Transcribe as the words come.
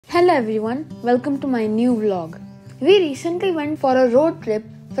Hello everyone, welcome to my new vlog. We recently went for a road trip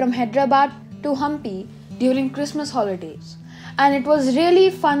from Hyderabad to Hampi during Christmas holidays, and it was really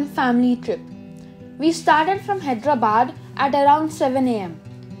fun family trip. We started from Hyderabad at around 7 am.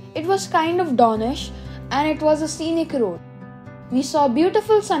 It was kind of dawnish and it was a scenic road. We saw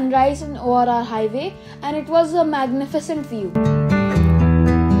beautiful sunrise in ORR highway and it was a magnificent view.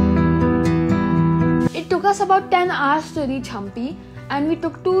 It took us about 10 hours to reach Hampi and we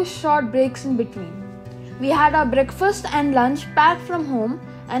took 2 short breaks in between. We had our breakfast and lunch packed from home,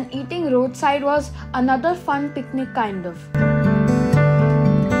 and eating roadside was another fun picnic kind of.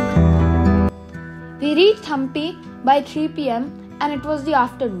 We reached Hampi by 3 pm and it was the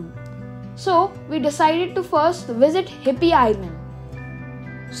afternoon. So we decided to first visit Hippie Island.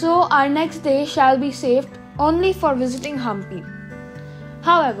 So our next day shall be saved only for visiting Hampi.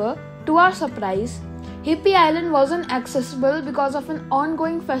 However, to our surprise, Hippie Island wasn't accessible because of an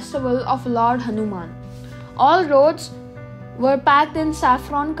ongoing festival of Lord Hanuman. All roads were packed in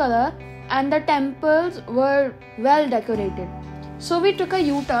saffron color and the temples were well decorated. So we took a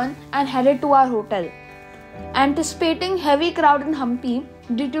U-turn and headed to our hotel, anticipating heavy crowd in Hampi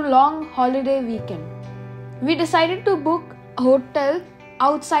due to long holiday weekend. We decided to book a hotel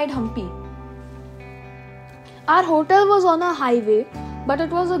outside Hampi. Our hotel was on a highway, but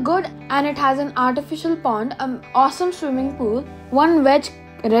it was a good and it has an artificial pond, an awesome swimming pool, one veg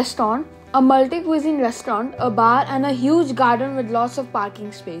restaurant, a multi-cuisine restaurant, a bar and a huge garden with lots of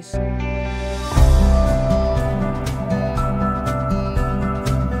parking space.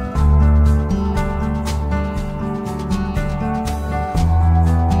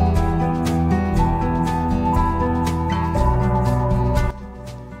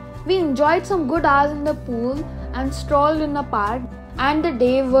 We enjoyed some good hours in the pool and strolled in the park, and the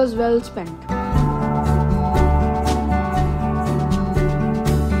day was well spent.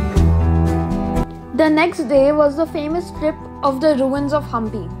 The next day was the famous trip of the ruins of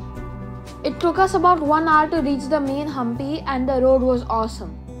Hampi. It took us about 1 hour to reach the main Hampi and the road was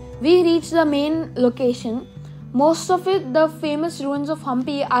awesome. We reached the main location. Most of it, the famous ruins of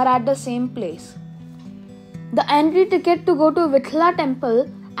Hampi, are at the same place. The entry ticket to go to Vithala temple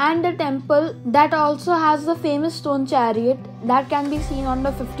and the temple that also has the famous stone chariot that can be seen on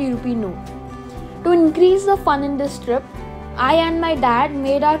the 50 rupee note. To increase the fun in this trip, I and my dad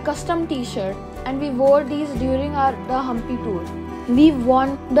made our custom t-shirt and we wore these during the Hampi tour. We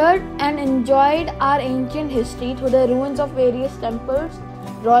wandered and enjoyed our ancient history through the ruins of various temples,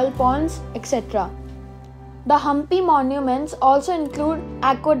 royal ponds, etc. The Hampi monuments also include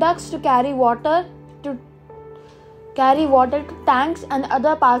aqueducts to carry water to tanks and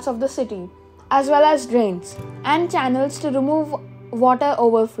other parts of the city, as well as drains and channels to remove water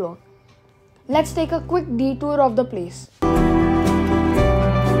overflow. Let's take a quick detour of the place.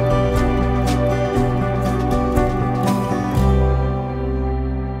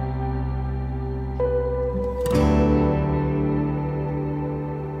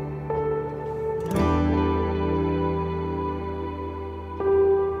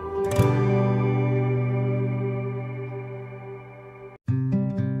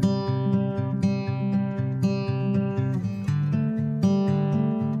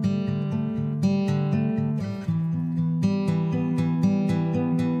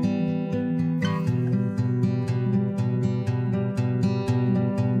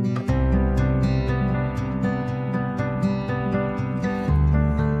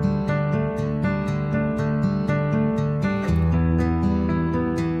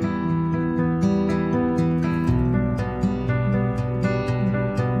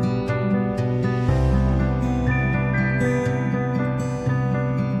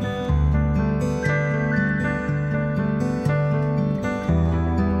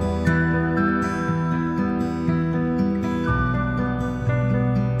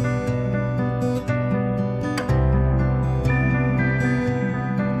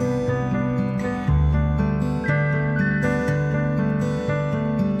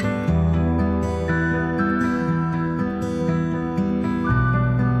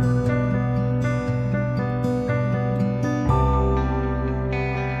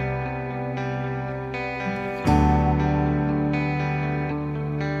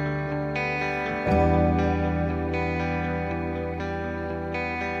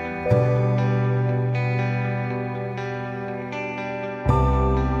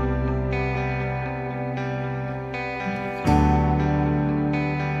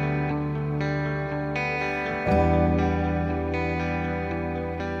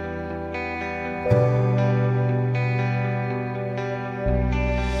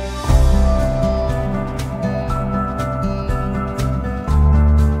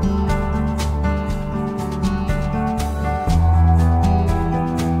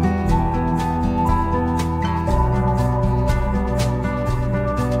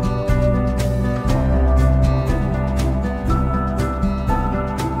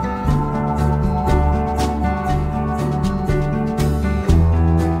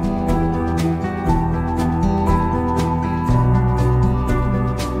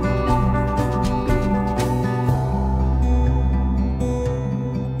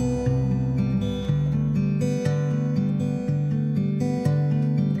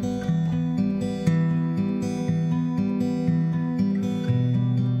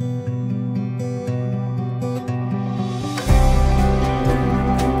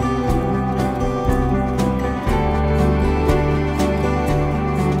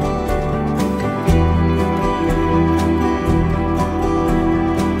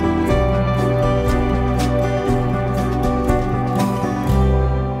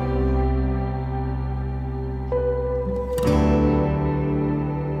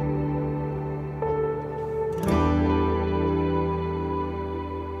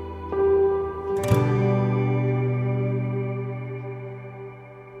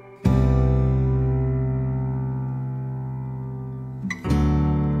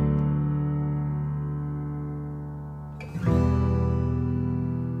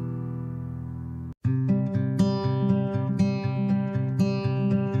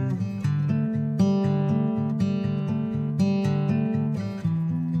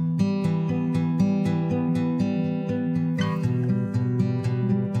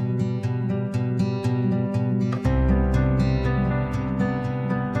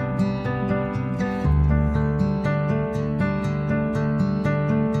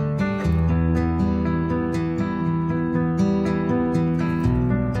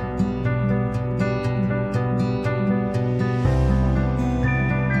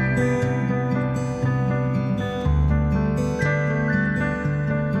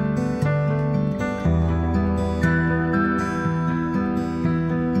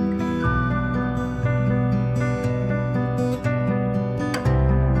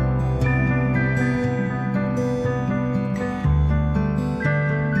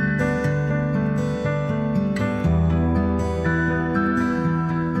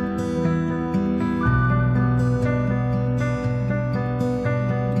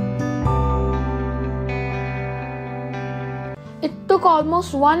 took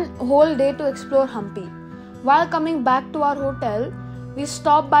almost one whole day to explore Hampi. While coming back to our hotel, we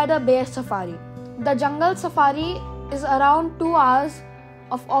stopped by the bear safari. The jungle safari is around 2 hours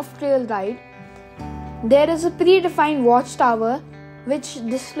of off-trail ride. There is a predefined watchtower which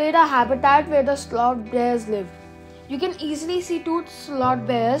displayed a habitat where the sloth bears live. You can easily see two sloth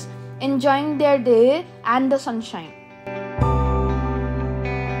bears enjoying their day and the sunshine.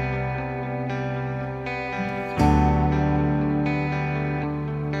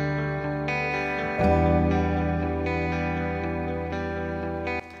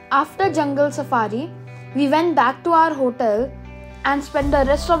 After jungle safari, we went back to our hotel and spent the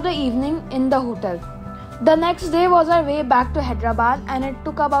rest of the evening in the hotel. The next day was our way back to Hyderabad, and it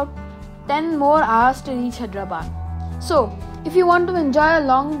took about 10 more hours to reach Hyderabad. So, if you want to enjoy a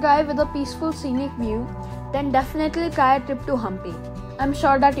long drive with a peaceful scenic view, then definitely try a trip to Hampi. I'm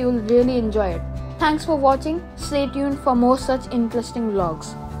sure that you will really enjoy it. Thanks for watching. Stay tuned for more such interesting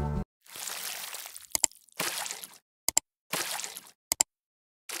vlogs.